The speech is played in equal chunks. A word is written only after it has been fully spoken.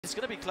It's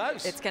going to be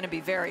close. It's going to be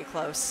very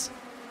close.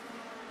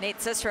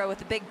 Nate Cicero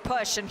with a big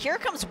push, and here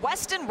comes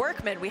Weston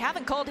Workman. We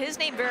haven't called his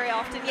name very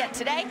often yet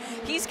today.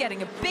 He's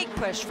getting a big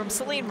push from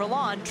Celine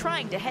Roland,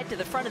 trying to head to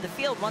the front of the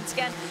field once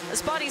again. A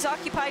spot he's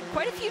occupied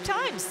quite a few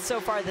times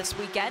so far this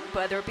weekend,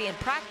 whether it be in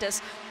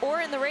practice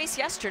or in the race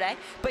yesterday.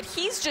 But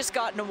he's just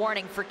gotten a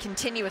warning for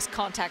continuous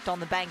contact on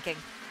the banking.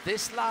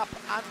 This lap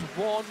and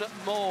one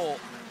more.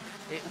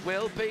 It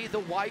will be the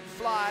white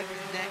flag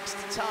next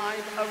time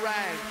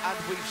around, and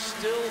we've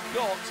still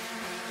got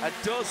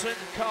a dozen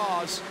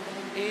cars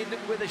in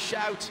with a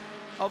shout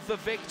of the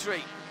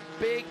victory.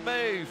 Big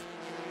move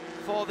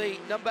for the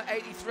number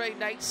 83,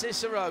 Nate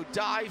Cicero.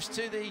 Dives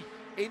to the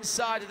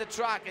inside of the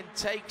track and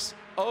takes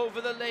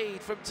over the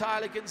lead from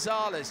Tyler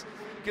Gonzalez.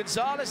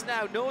 Gonzalez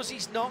now knows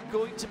he's not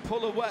going to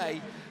pull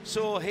away,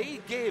 so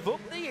he gave up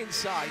the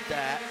inside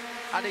there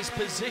and is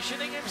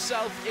positioning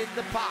himself in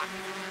the pack.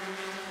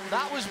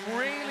 That was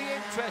really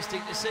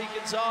interesting to see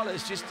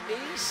Gonzalez just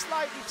ease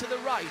slightly to the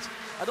right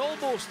and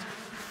almost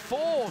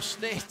force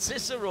Nate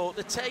Cicero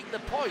to take the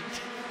point,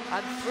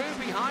 and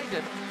through behind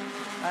him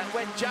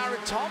went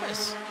Jared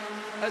Thomas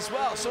as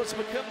well. So it's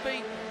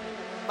McCumbee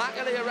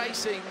McAleer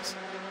Racing's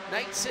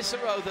Nate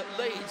Cicero that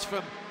leads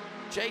from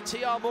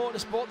JTR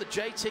Motorsport. The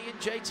JT and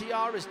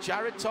JTR is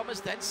Jared Thomas,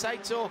 then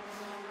Saito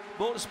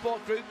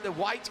Motorsport Group, the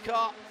white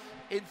car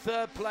in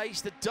third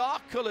place. The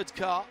dark coloured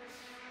car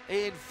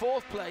in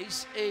fourth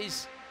place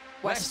is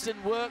Weston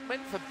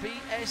Workman for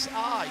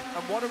BSI,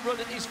 and what a run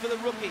it is for the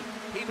rookie.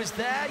 He was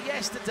there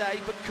yesterday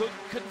but couldn't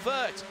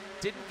convert,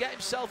 didn't get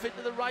himself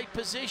into the right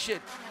position.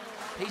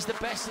 He's the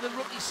best of the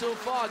rookies so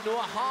far. Noah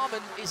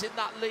Harmon is in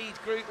that lead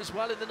group as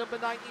well in the number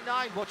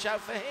 99. Watch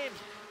out for him.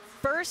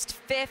 First,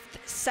 fifth,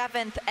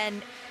 seventh,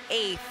 and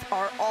eighth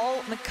are all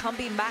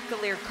McCumbee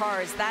McAleer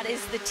cars. That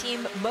is the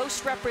team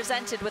most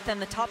represented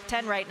within the top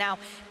 10 right now.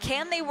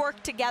 Can they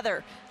work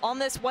together on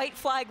this white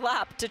flag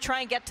lap to try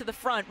and get to the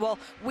front? Well,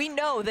 we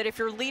know that if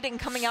you're leading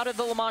coming out of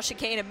the Le Mans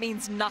chicane, it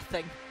means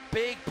nothing.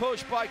 Big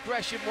push by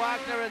Gresham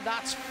Wagner, and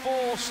that's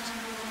forced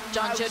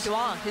John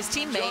Jadouin, his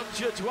teammate.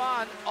 John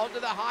Jadouin onto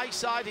the high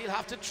side. He'll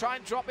have to try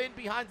and drop in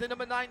behind the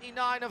number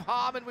 99 of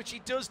Harmon, which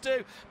he does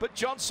do, but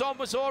Johnson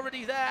was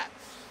already there.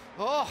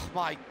 Oh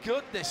my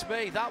goodness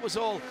me, that was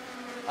all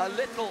a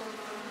little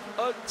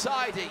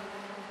untidy.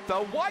 The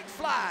white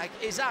flag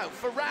is out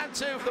for round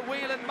two of the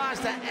Whelen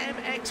Mazda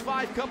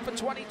MX-5 Cup for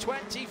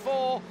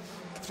 2024.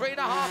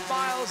 3.5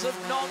 miles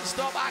of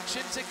non-stop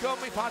action to come.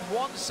 We've had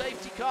one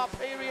safety car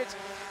period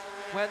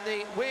when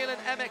the Whelen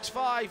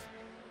MX-5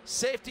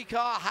 safety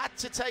car had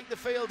to take the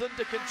field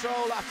under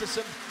control after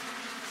some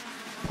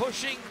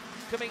pushing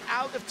coming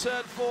out of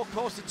turn 4,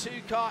 caused a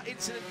two-car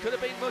incident. Could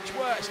have been much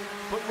worse,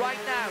 but right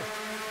now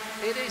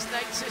it is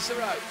Nate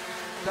Cicero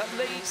that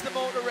leads the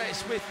motor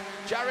race with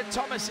Jared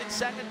Thomas in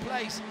second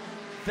place,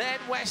 then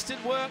Weston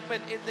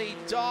Workman in the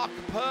dark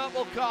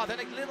purple car, then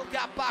a little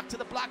gap back to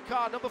the black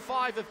car, number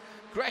 5 of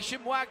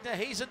Gresham Wagner.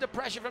 He's under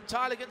pressure from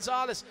Tyler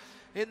Gonzalez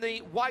in the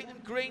white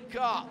and green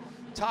car.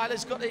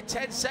 Tyler's got a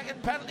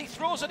 10-second penalty,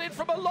 throws it in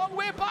from a long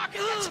way back,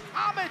 and gets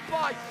hammered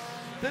by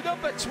the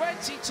number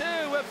 22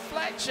 of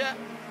Fletcher.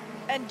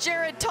 And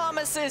Jared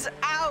Thomas is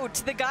out.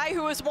 The guy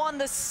who has won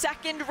the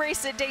second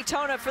race at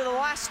Daytona for the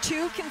last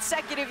 2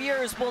 consecutive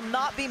years will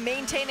not be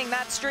maintaining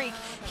that streak.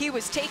 He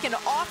was taken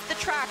off the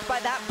track by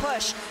that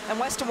push, and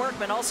Weston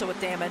Workman also with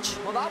damage.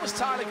 Well, that was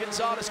Tyler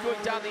Gonzalez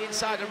going down the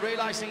inside and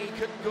realizing he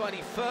couldn't go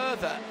any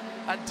further,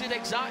 and did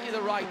exactly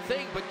the right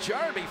thing, but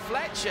Jeremy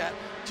Fletcher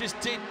just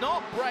did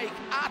not brake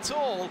at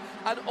all,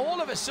 and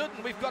all of a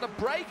sudden we've got a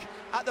break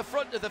at the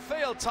front of the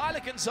field. Tyler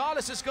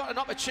Gonzalez has got an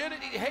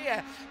opportunity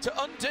here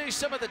to undo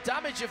some of the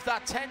damage of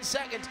that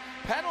 10-second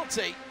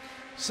penalty.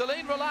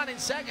 Celine Roland in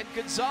second,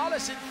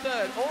 Gonzalez in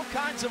third, all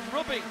kinds of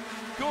rubbing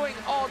going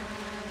on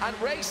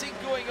and racing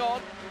going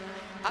on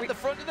at the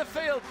front of the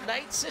field.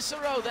 Nate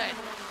Cicero then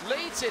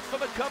leads it for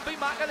McCumbee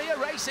McAleer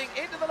Racing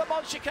into the Le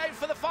Mans chicane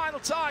for the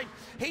final time.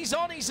 He's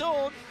on his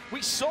own.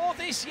 We saw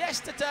this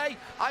yesterday.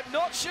 I'm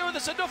not sure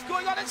there's enough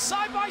going on. And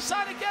side by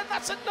side again,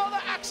 that's another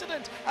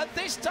accident. And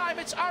this time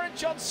it's Aaron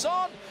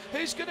Johnson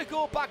who's going to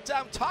go back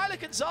down. Tyler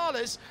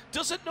Gonzalez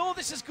doesn't know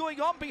this is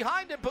going on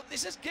behind him, but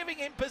this is giving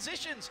him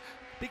positions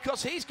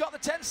because he's got the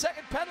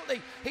 10-second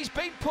penalty. He's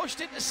been pushed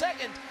into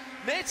second.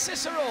 Nate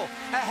Cicero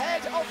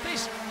ahead of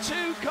this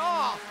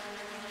 2-car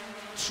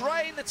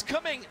train that's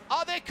coming.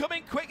 Are they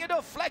coming quick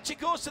enough? Fletcher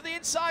goes to the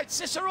inside.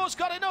 Cicero's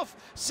got enough.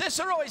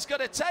 Cicero is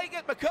going to take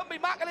it. McCumbee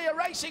McAleer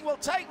Racing will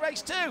take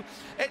race 2.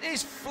 It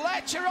is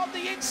Fletcher on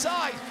the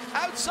inside.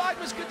 Outside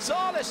was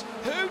Gonzalez.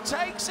 Who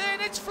takes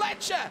in? It's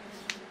Fletcher.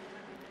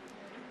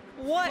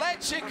 What?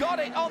 Fletcher got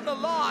it on the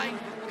line.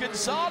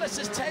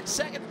 Gonzalez's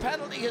 10-second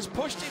penalty has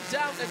pushed him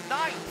down to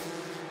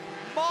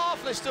 9th.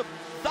 Marvellous stuff.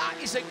 That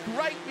is a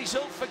great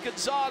result for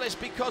Gonzalez,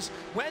 because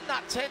when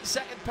that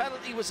 10-second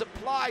penalty was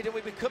applied and we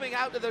were coming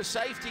out of the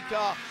safety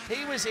car,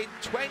 he was in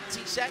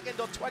 22nd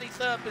or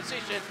 23rd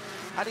position,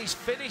 and he's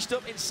finished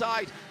up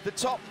inside the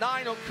top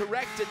 9 on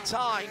corrected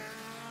time.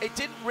 It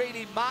didn't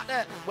really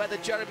matter whether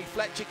Jeremy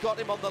Fletcher got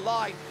him on the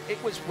line.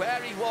 It was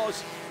where he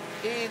was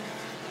in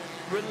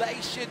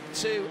relation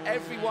to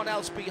everyone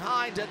else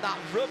behind, and that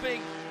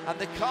rubbing and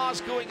the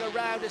cars going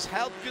around has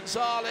helped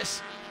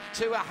Gonzalez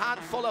to a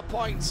handful of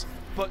points.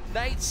 But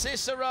Nate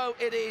Cicero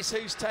it is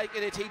who's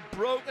taken it. He'd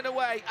broken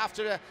away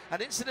after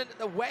an incident at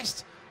the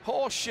West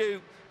Horseshoe.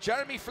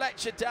 Jeremy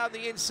Fletcher down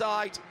the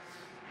inside,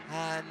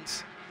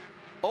 and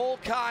all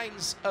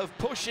kinds of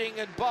pushing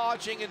and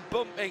barging and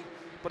bumping.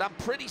 But I'm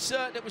pretty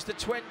certain it was the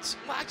 20.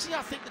 Well, actually,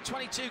 I think the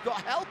 22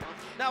 got help.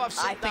 Now I've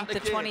seen I think the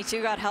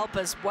 22 got help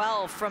as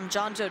well from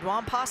John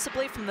Jodouin,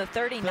 possibly from the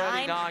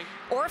 39,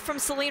 or from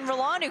Celine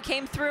Roland, who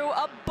came through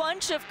a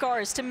bunch of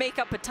cars to make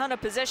up a ton of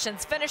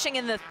positions, finishing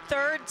in the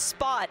 3rd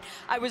spot.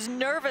 I was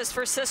nervous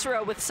for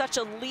Cicero with such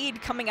a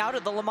lead coming out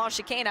of the Le Mans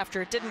chicane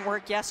after it didn't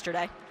work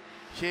yesterday.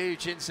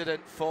 Huge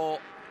incident for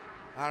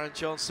Aaron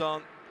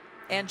Johnson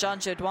and John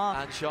Jodouin.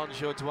 And Jean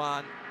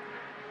Jodouin.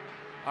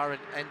 Aaron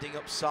ending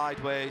up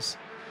sideways.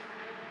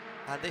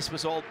 And this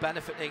was all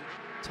benefiting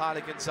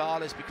Tyler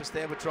Gonzalez because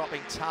they were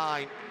dropping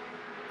time.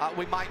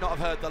 We might not have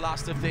heard the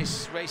last of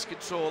this. Race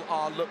control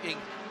are looking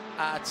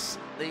at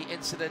the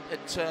incident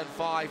at turn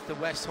 5, the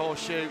West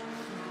Horseshoe,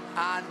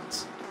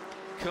 and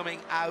coming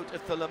out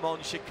of the Le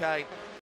Mans chicane.